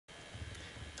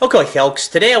Okay, folks,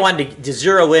 today I wanted to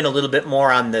zero in a little bit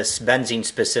more on this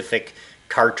benzene-specific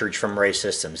cartridge from Rae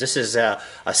Systems. This is a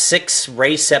 6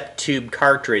 Rae-Sep tube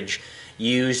cartridge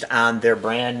used on their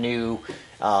brand new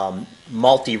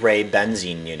MultiRae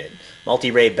benzene unit.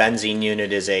 MultiRae benzene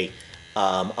unit is a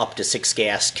up to 6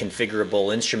 gas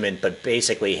configurable instrument, but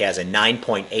basically has a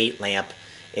 9.8 lamp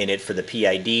in it for the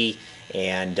PID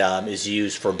and is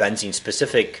used for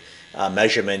benzene-specific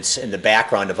measurements in the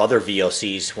background of other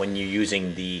VOCs when you're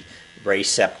using the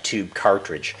Rae-Sep tube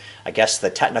cartridge. I guess the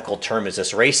technical term is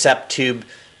this Rae-Sep tube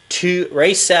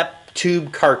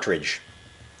cartridge.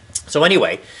 So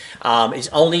anyway, it's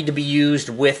only to be used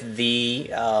with the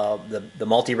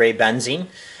MultiRae benzene.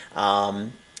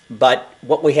 But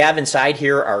what we have inside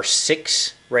here are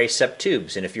 6 Rae-Sep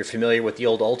tubes, and if you're familiar with the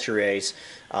old MultiRaes,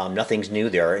 nothing's new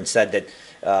there. Instead, that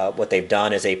what they've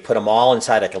done is they put them all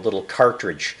inside like a little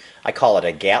cartridge. I call it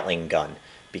a Gatling gun,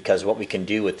 because what we can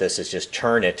do with this is just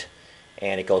turn it,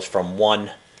 and it goes from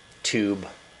one tube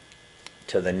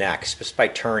to the next just by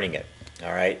turning it.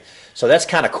 All right, so that's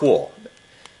kind of cool.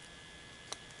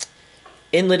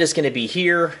 Inlet is going to be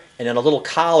here, and then a little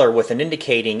collar with an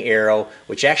indicating arrow,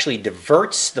 which actually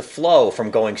diverts the flow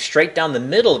from going straight down the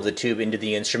middle of the tube into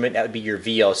the instrument. That would be your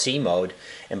VOC mode.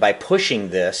 And by pushing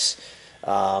this,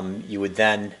 you would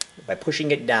then, by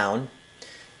pushing it down,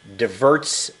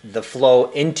 diverts the flow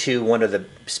into one of the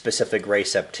specific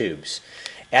Rae-Sep tubes.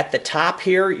 At the top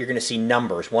here, you're going to see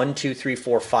numbers 1, 2, 3,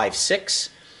 4, 5, 6.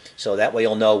 So that way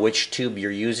you'll know which tube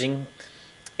you're using.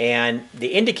 And the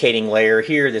indicating layer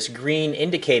here, this green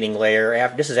indicating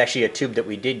layer, this is actually a tube that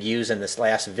we did use in this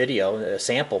last video, a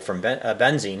sample from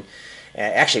benzene.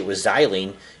 Actually, it was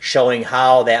xylene, showing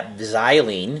how that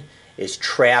xylene is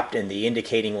trapped in the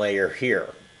indicating layer here.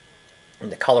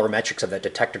 And the colorimetrics of that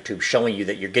detector tube showing you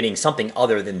that you're getting something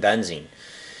other than benzene.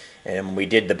 And when we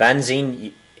did the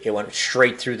benzene, it went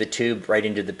straight through the tube, right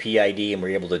into the PID, and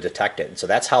we were able to detect it. And so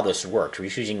that's how this works. We're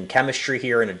using chemistry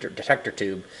here in a detector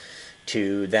tube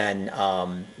to then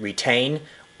retain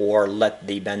or let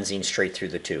the benzene straight through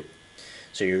the tube.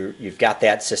 So you've got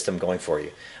that system going for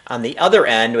you. On the other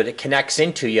end, what it connects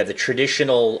into, you have the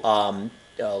traditional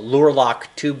lure lock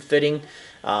tube fitting,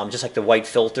 just like the white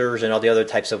filters and all the other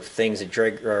types of things that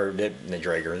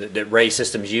that Rae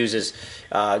Systems uses.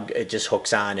 It just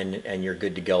hooks on and you're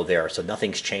good to go there. So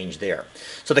nothing's changed there.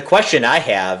 So the question I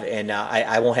have, and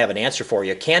I won't have an answer for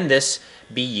you, can this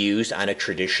be used on a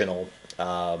traditional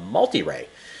MultiRae?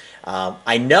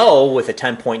 I know with a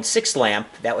 10.6 lamp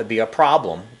that would be a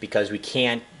problem because we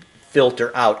can't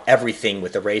filter out everything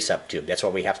with the Rae-Sep tube. That's why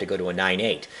we have to go to a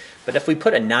 9.8. But if we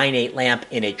put a 9.8 lamp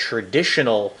in a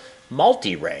traditional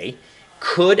MultiRae,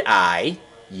 could I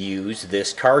use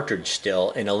this cartridge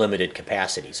still in a limited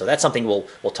capacity? So that's something we'll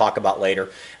talk about later.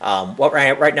 What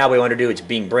right now we want to do, it's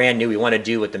being brand new, we want to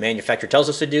do what the manufacturer tells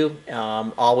us to do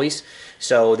always.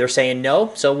 So they're saying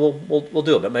no, so we'll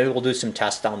do it, but maybe we'll do some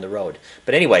tests down the road.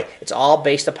 But anyway, it's all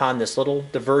based upon this little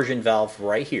diversion valve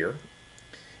right here.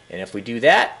 And if we do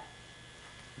that,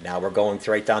 now we're going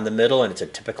right down the middle, and it's a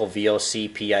typical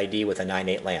VOC PID with a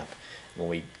 9.8 lamp. When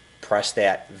we press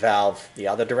that valve the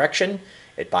other direction,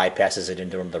 it bypasses it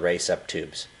into one of the Rae-Sep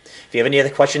tubes. If you have any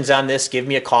other questions on this, give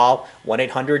me a call,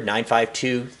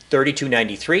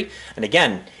 1-800-952-3293. And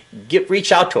again,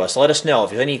 reach out to us. Let us know if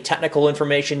there's any technical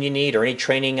information you need or any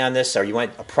training on this, or you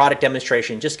want a product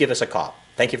demonstration, just give us a call.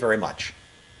 Thank you very much.